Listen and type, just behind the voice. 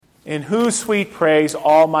in whose sweet praise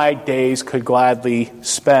all my days could gladly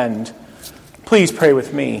spend. Please pray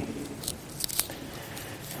with me.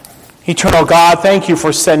 Eternal God, thank you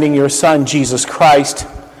for sending your Son, Jesus Christ,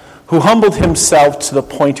 who humbled himself to the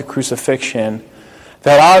point of crucifixion,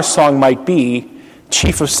 that our song might be,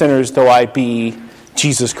 chief of sinners though I be,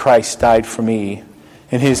 Jesus Christ died for me.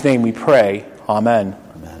 In his name we pray. Amen.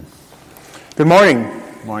 Amen. Good morning.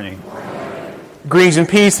 Good morning. Greetings and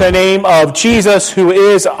peace in the name of Jesus, who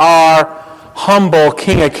is our humble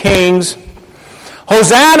King of Kings.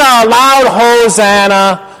 Hosanna, loud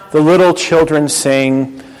Hosanna, the little children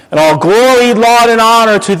sing. And all glory, laud, and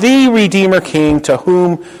honor to thee, Redeemer King, to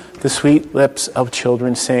whom the sweet lips of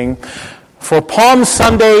children sing. For Palm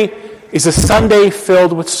Sunday is a Sunday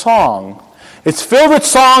filled with song. It's filled with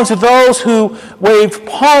songs of those who waved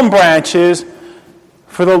palm branches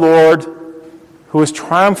for the Lord, who is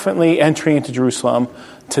triumphantly entering into Jerusalem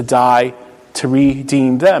to die, to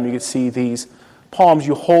redeem them. You can see these palms.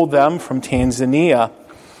 You hold them from Tanzania.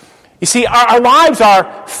 You see, our lives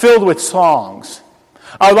are filled with songs.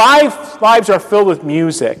 Our lives are filled with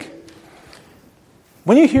music.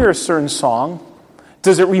 When you hear a certain song,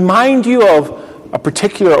 does it remind you of a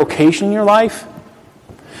particular occasion in your life?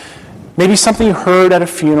 Maybe something you heard at a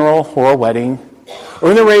funeral or a wedding, or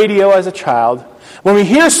in the radio as a child. When we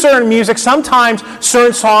hear certain music, sometimes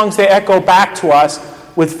certain songs, they echo back to us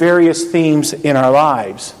with various themes in our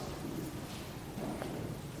lives.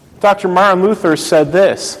 Dr. Martin Luther said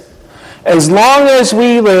this: as long as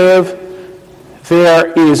we live,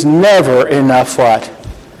 there is never enough what?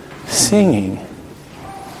 Singing.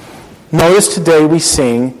 Notice today we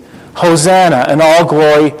sing Hosanna and all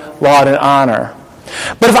glory, laud, and honor.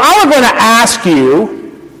 But if I were going to ask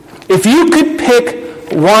you, if you could pick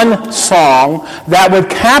one song that would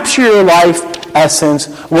capture your life essence,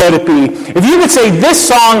 what would it be? If you could say, this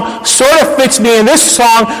song sort of fits me and this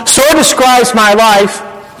song sort of describes my life,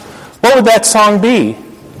 what would that song be?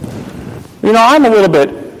 You know, I'm a little bit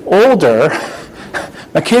older.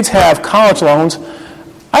 My kids have college loans.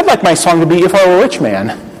 I'd like my song to be If I Were a Rich Man.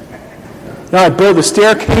 You know, I'd build a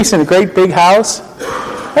staircase in a great big house.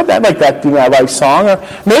 I'd like that to be my life song. Or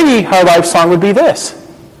maybe our life song would be this: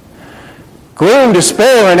 gloom,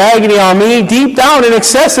 despair, and agony on me, deep down in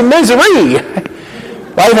excessive misery.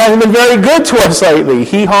 Life hasn't been very good to us lately.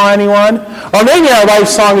 Hee-haw, anyone? Or maybe our life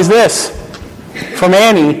song is this, from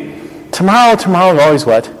Annie: tomorrow, tomorrow is always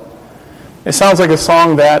what? It sounds like a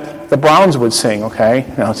song that the Browns would sing, okay?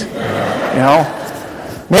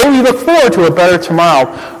 Maybe we look forward to a better tomorrow.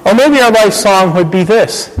 Or maybe our life song would be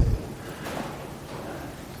this.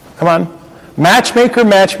 Come on. Matchmaker,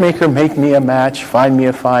 matchmaker, make me a match, find me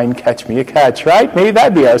a find, catch me a catch, right? Maybe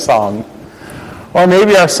that'd be our song. Or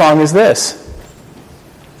maybe our song is this: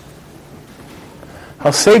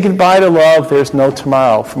 I'll say goodbye to love, there's no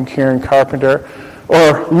tomorrow, from Karen Carpenter.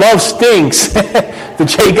 Or Love Stinks, the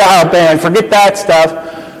J. Geil Band. Forget that stuff.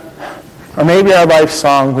 Or maybe our life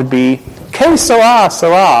song would be, Que sera,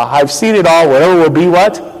 sera. I've seen it all. Whatever will be,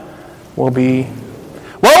 what? Will be.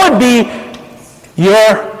 What would be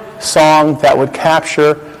your song that would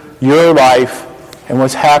capture your life and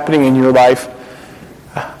what's happening in your life?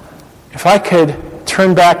 If I could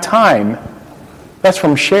turn back time, that's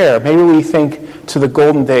from Cher. Maybe we think to the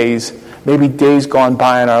golden days, maybe days gone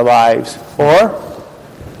by in our lives. Or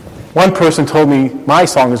one person told me my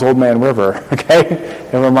song is Old Man River. Okay?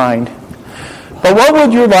 Never mind. But what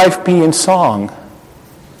would your life be in song?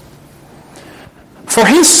 For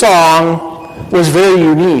his song was very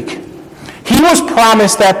unique. He was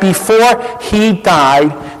promised that before he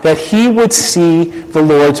died, that he would see the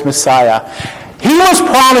Lord's Messiah. He was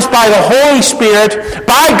promised by the Holy Spirit,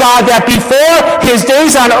 by God, that before his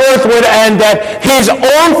days on earth would end, that his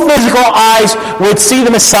own physical eyes would see the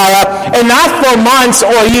Messiah. And not for months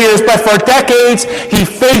or years, but for decades, he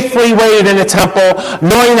faithfully waited in the temple,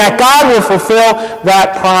 knowing that God would fulfill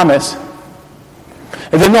that promise.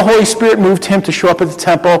 And then the Holy Spirit moved him to show up at the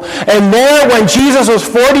temple. And there, when Jesus was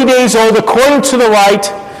 40 days old, according to the rite,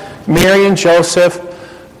 Mary and Joseph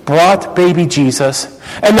brought baby Jesus.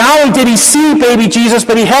 And not only did he see baby Jesus,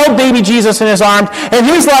 but he held baby Jesus in his arms. And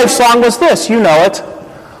his life song was this, you know it: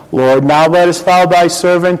 Lord, now let us follow thy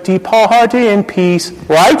servant, depart in peace.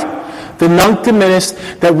 Right? The Nunc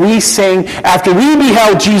Dimittis that we sing after we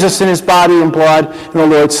beheld Jesus in his body and blood in the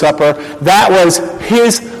Lord's Supper. That was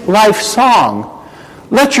his life song.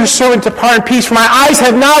 Let your servant depart in peace, for my eyes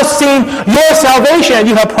have now seen your salvation, and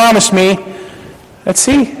you have promised me. Let's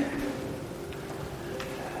see.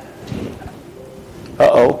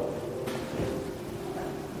 Uh-oh.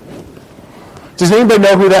 Does anybody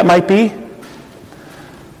know who that might be?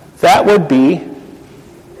 That would be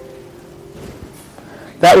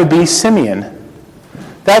That would be Simeon.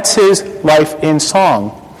 That's his life in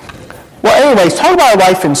song. Well, anyways, talk about a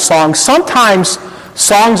life in song. Sometimes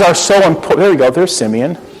songs are so important. There we go, there's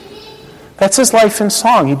Simeon. That's his life in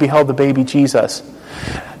song. He beheld the baby Jesus.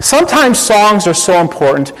 Sometimes songs are so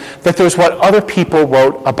important that there's what other people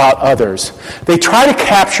wrote about others. They try to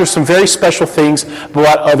capture some very special things about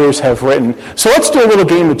what others have written. So let's do a little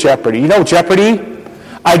game of Jeopardy. You know Jeopardy?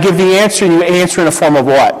 I give the answer and you answer in the form of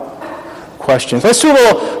what? Questions. Let's do a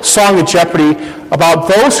little song of Jeopardy about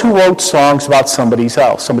those who wrote songs about somebody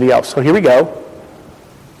else. So here we go.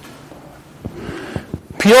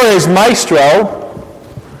 Peoria's Maestro,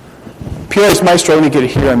 let me get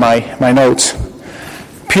it here in my notes.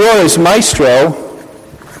 Peoria's Maestro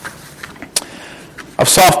of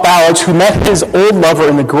soft ballads, who met his old lover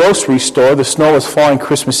in the grocery store, the snow was falling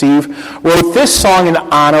Christmas Eve, wrote this song in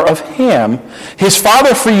honor of him. His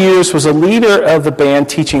father for years was a leader of the band,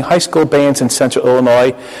 teaching high school bands in central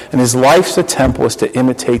Illinois, and his life's attempt was to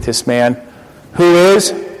imitate this man. Who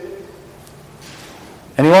is?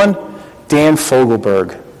 Anyone? Dan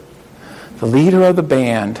Fogelberg, the leader of the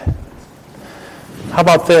band. How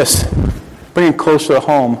about this? Bring it closer to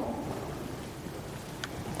home.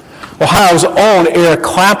 Ohio's own Eric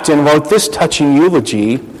Clapton wrote this touching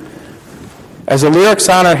eulogy as the lyrics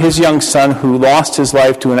honor his young son who lost his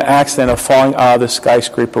life to an accident of falling out of the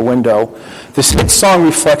skyscraper window. This hit song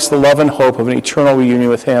reflects the love and hope of an eternal reunion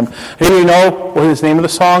with him. Anybody know what is the name of the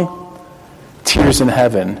song? Tears in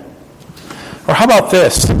Heaven. Or how about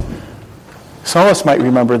this? Some of us might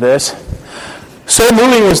remember this. So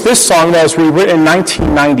moving was this song that was rewritten in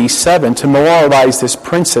 1997 to memorialize this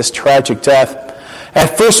prince's tragic death.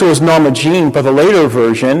 At first it was Norma Jean, but the later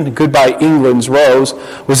version, Goodbye England's Rose,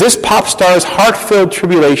 was this pop star's heart-filled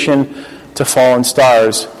tribulation to fallen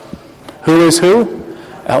stars. Who is who?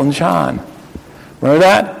 Elton John. Remember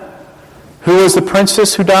that? Who was the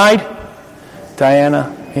princess who died?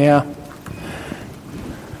 Diana. Yeah.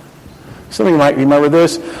 Some of you might remember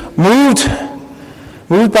this.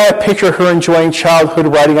 Moved by a picture of her enjoying childhood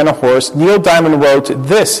riding on a horse, Neil Diamond wrote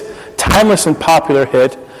this timeless and popular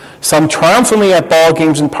hit, sung triumphantly at ball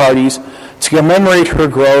games and parties to commemorate her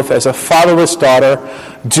growth as a fatherless daughter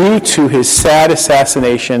due to his sad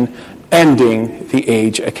assassination, ending the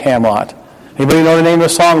age at Camelot. Anybody know the name of the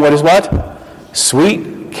song? What is what?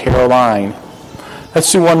 Sweet Caroline.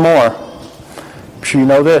 Let's do one more. I'm sure you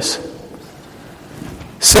know this.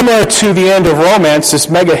 Similar to The End of Romance, this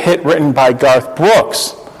mega hit written by Garth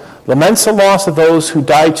Brooks laments the loss of those who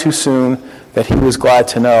died too soon that he was glad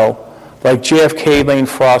to know, like JFK, Lane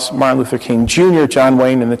Frost, Martin Luther King Jr., John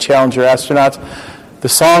Wayne, and the Challenger astronauts. The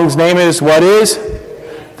song's name is, what is?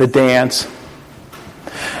 The Dance.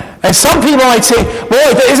 And some people might say,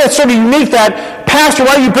 well, isn't that sort of unique that, Pastor,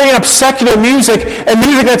 why are you bringing up secular music and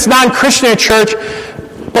music that's non-Christian in church?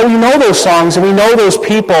 But we know those songs and we know those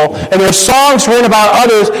people, and there's songs written about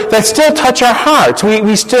others that still touch our hearts.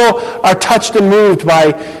 We still are touched and moved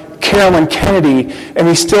by Carolyn Kennedy, and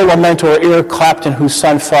we still lament over Eric Clapton, whose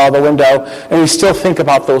son fell out the window, and we still think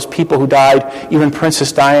about those people who died, even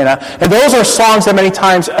Princess Diana. And those are songs that many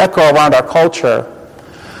times echo around our culture.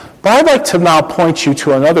 But I'd like to now point you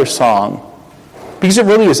to another song, because it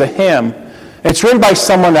really is a hymn. It's written by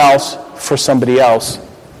someone else for somebody else,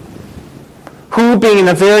 who, being in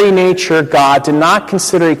the very nature God, did not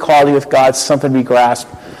consider equality with God something to be grasped,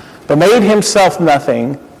 but made himself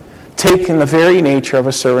nothing, taking the very nature of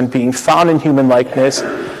a servant, being found in human likeness,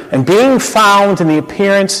 and being found in the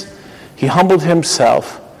appearance, he humbled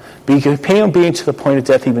himself, became obedient to the point of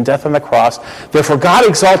death, even death on the cross. Therefore God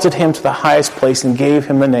exalted him to the highest place and gave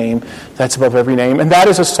him a name that's above every name. And that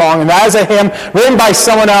is a song, and that is a hymn written by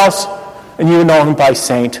someone else, and you know him by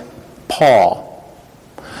St. Paul.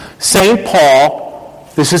 St. Paul,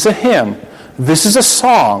 this is a hymn. This is a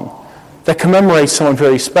song that commemorates someone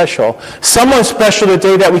very special. Someone special the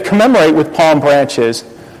day that we commemorate with palm branches.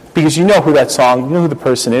 Because you know who that song, you know who the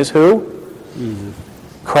person is. Who? Jesus.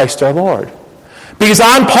 Christ our Lord. Because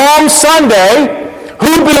on Palm Sunday,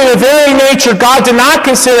 who being the very nature God did not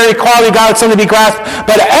consider equality with God something to be grasped,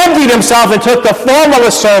 but emptied himself and took the form of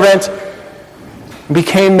a servant,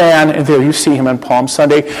 became man, and there you see him on Palm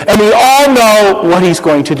Sunday. And we all know what he's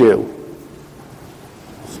going to do.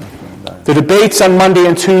 The debates on Monday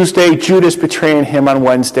and Tuesday, Judas betraying him on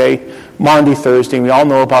Wednesday, Maundy, Thursday. We all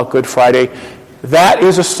know about Good Friday. That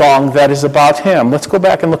is a song that is about him. Let's go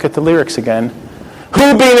back and look at the lyrics again.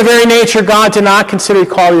 Who, being the very nature God, did not consider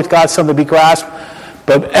equality with God something to be grasped,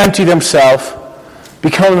 but emptied himself,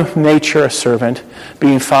 becoming of nature a servant,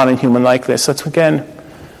 being found in human likeness. Let's again,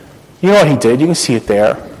 you know what he did. You can see it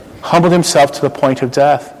there. Humbled himself to the point of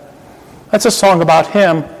death. That's a song about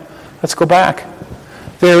him. Let's go back.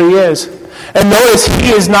 There he is. And notice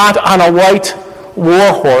he is not on a white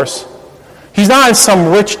war horse. He's not in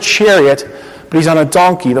some rich chariot, but he's on a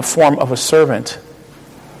donkey, the form of a servant.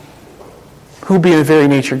 Who, being the very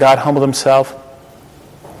nature of God, humbled himself.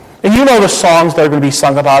 And you know the songs that are going to be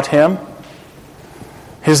sung about him.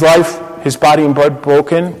 His life, his body and blood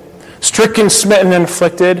broken, stricken, smitten, and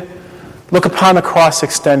afflicted. Look upon the cross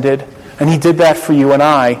extended. And he did that for you and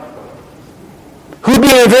I. Who,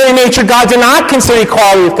 being the very nature of God, did not consider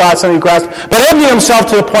equality with God something to grasp, but emptied himself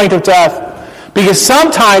to the point of death. Because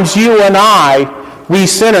sometimes you and I, we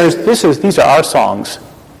sinners, these are our songs.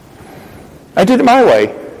 I did it my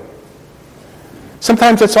way.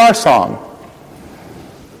 Sometimes it's our song.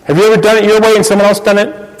 Have you ever done it your way and someone else done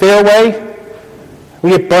it their way?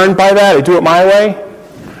 We get burned by that. I do it my way.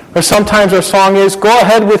 Or sometimes our song is, go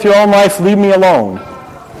ahead with your own life, leave me alone.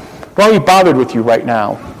 Why are we bothered with you right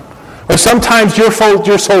now? Or sometimes you're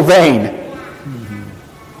so vain.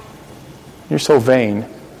 You're so vain,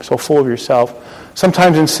 so full of yourself.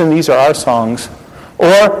 Sometimes in sin, these are our songs.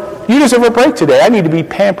 Or, you deserve a break today. I need to be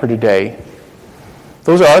pampered today.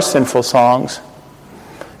 Those are our sinful songs.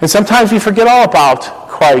 And sometimes we forget all about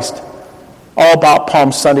Christ, all about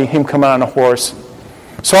Palm Sunday, him coming on a horse.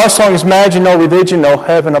 So our song is imagine no religion, no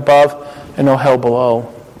heaven above, and no hell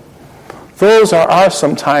below. Those are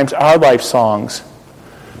sometimes our life songs.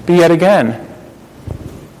 But yet again,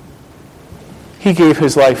 he gave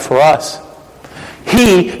his life for us.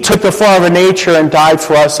 He took the form of a nature and died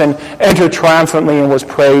for us and entered triumphantly and was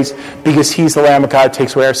praised because he's the Lamb of God who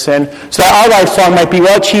takes away our sin. So that our life song might be,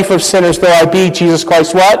 what? Chief of sinners though I be, Jesus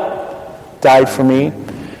Christ what? Died for me.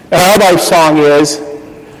 And our life song is,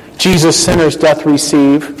 Jesus sinners doth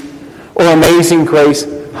receive, or amazing grace,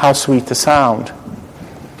 how sweet the sound.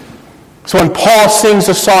 So when Paul sings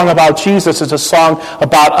a song about Jesus, it's a song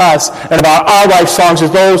about us, and about our life songs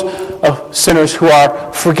is those of sinners who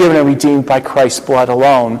are forgiven and redeemed by Christ's blood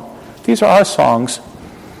alone. These are our songs.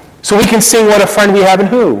 So we can sing what a friend we have in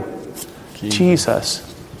who? Jesus.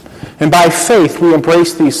 And by faith we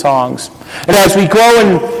embrace these songs. And as we grow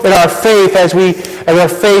in our faith, as our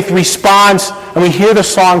faith responds and we hear the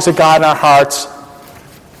songs of God in our hearts,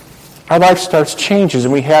 our life starts changes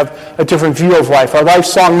and we have a different view of life. Our life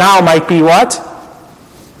song now might be what?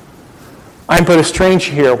 I'm but a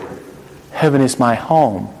stranger here. Heaven is my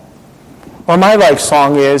home. Or my life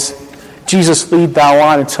song is, Jesus, lead thou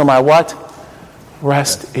on until my what?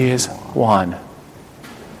 Rest is won.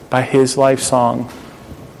 By his life song.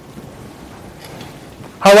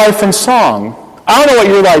 Our life and song. I don't know what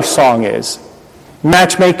your life song is.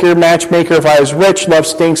 Matchmaker, if I was rich, love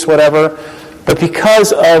stinks, whatever. But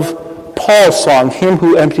because of Paul's song, him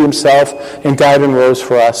who emptied himself and died and rose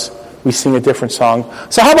for us, we sing a different song.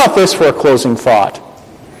 So how about this for a closing thought?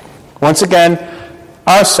 Once again,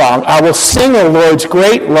 our song, I will sing the Lord's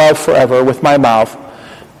great love forever with my mouth,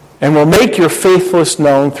 and will make your faithfulness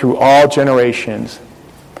known through all generations.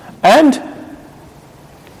 And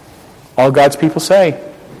all God's people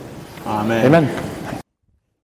say, Amen. Amen.